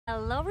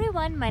Hello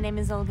everyone, my name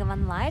is Olga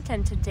Van Light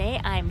and today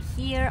I'm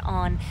here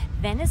on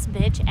Venice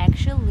Beach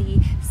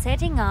actually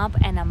setting up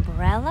an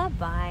umbrella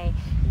by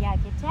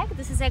Yaheetech.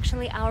 This is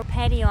actually our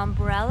patio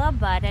umbrella,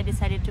 but I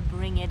decided to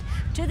bring it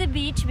to the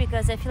beach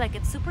because I feel like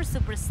it's super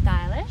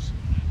stylish.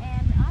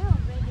 And I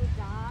already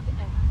dug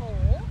a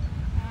hole,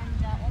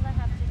 and all I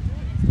have to do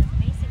is just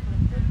basically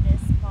put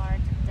this part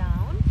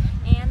down.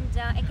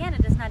 And again,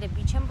 it is not a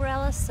beach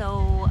umbrella,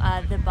 so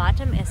the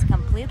bottom is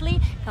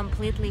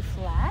completely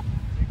flat.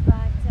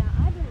 But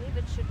I believe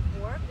it should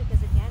work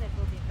because again it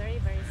will be very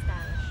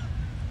stylish.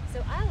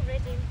 So I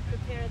already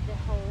prepared the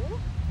hole,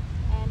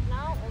 and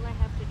now all I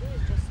have to do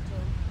is just to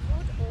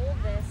put all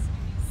this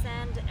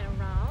sand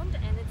around,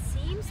 and it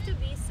seems to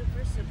be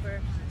super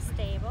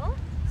stable.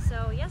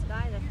 So yes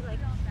guys, I feel like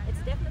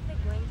it's definitely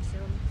going to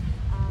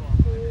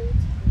hold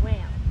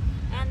well.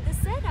 And the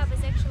setup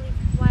is actually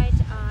quite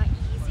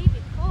easy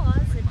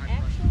because it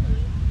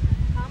actually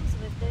comes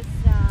with this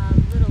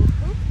little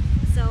hook.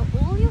 So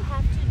all you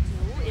have to do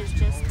is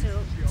just to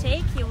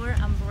take your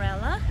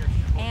umbrella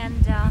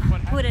and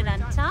put it on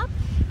top,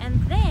 and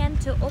then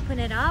to open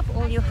it up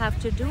all you have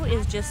to do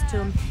is just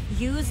to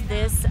use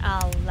this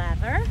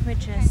lever,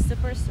 which is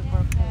super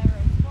cool.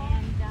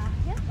 And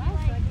yes guys,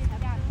 so I just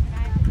have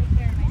to take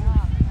care of my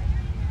dog.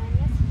 And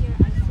yes, here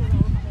I see a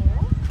little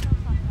hole.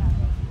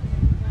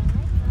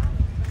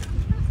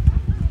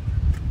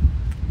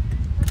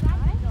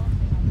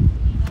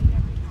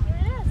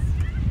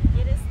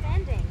 It is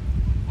standing.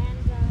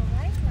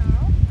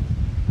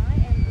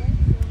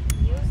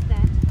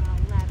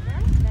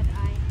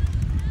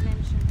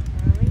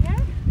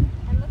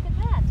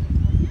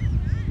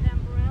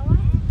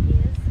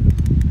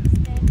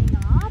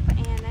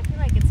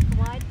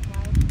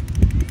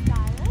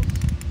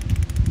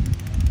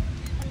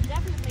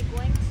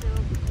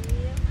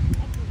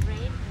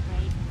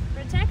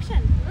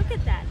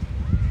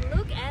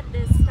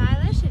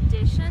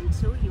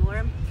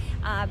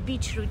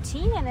 Beach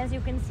routine, and as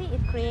you can see,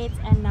 it creates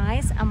a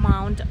nice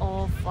amount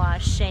of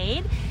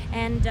shade,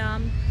 and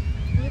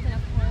you can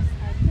of course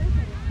tilt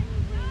it any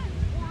way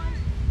you want,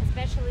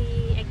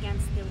 especially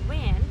against the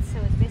wind, so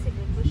it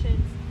basically pushes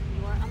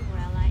your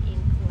umbrella in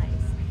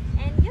place.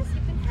 And yes,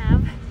 you can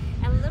have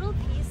a little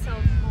piece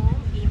of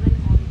home even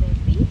on the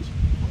beach.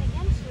 And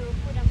again, to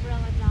put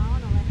umbrella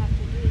down, all I have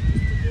to do is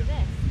just to do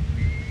this.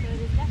 So it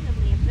is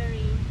definitely a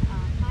very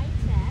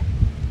high-tech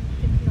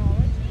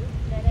technology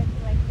that I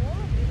feel like all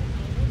of you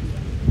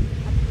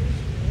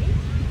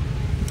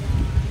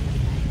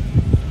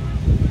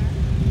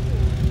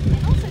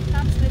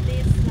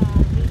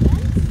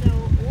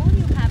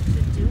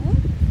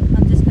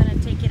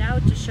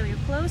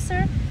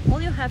closer.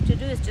 All you have to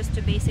do is just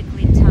to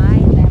basically tie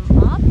them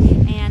up,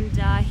 and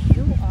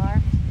you are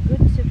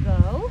good to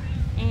go.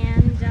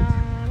 And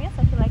yes,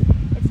 I feel like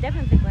it's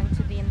definitely going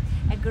to be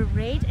a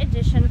great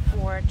addition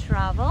for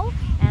travel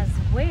as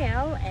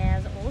well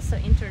as also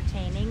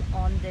entertaining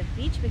on the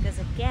beach, because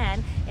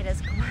again it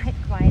is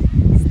quite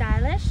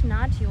stylish,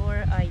 not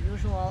your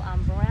usual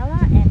umbrella,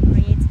 and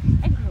creates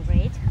a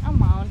great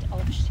amount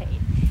of shade.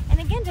 And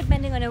again,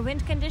 depending on a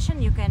wind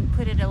condition, you can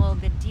put it a little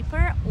bit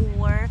deeper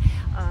or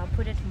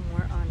put it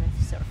more on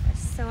the surface.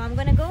 So I'm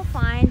gonna go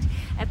find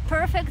a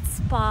perfect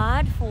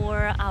spot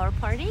for our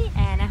party,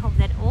 and I hope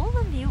that all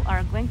of you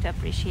are going to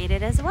appreciate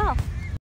it as well.